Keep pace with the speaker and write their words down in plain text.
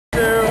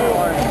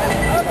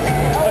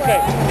Okay,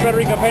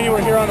 Federico Pena,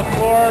 we're here on the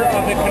floor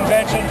of the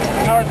convention.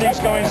 How are things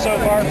going so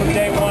far from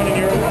day one in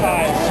your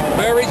eyes?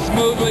 Very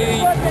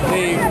smoothly.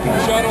 The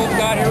shuttles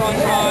got here on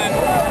time.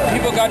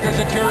 People got their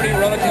security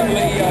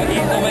relatively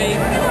easily.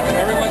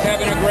 Everyone's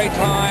having a great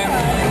time.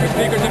 The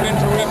speakers have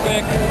been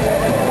terrific.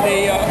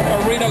 The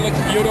arena looks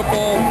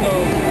beautiful.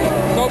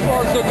 So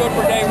far, so good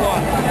for day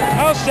one.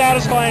 How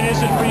satisfying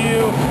is it for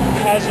you,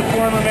 as the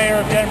former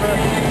mayor of Denver,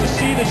 to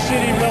see the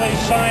city really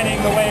shining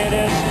the way it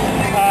is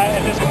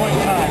at this point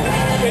in time?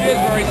 It is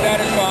very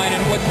satisfying, and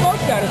what's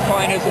most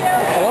satisfying is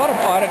a lot of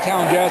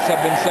out-of-town guests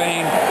have been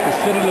saying the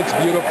city looks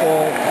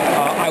beautiful.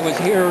 I was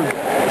here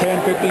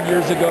 10, 15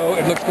 years ago.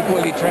 It looks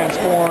completely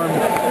transformed.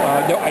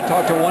 I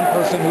talked to one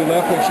person who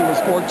left when she was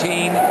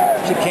 14.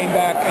 She came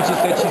back and she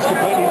said she's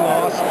completely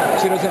lost.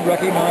 She doesn't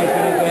recognize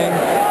anything.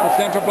 The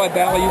Central Platte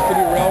Valley used to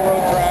be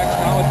railroad tracks.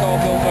 Now it's all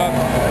built up.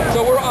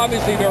 So we're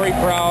obviously very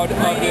proud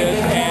of this,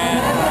 and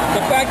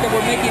the fact that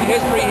we're making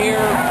history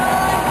here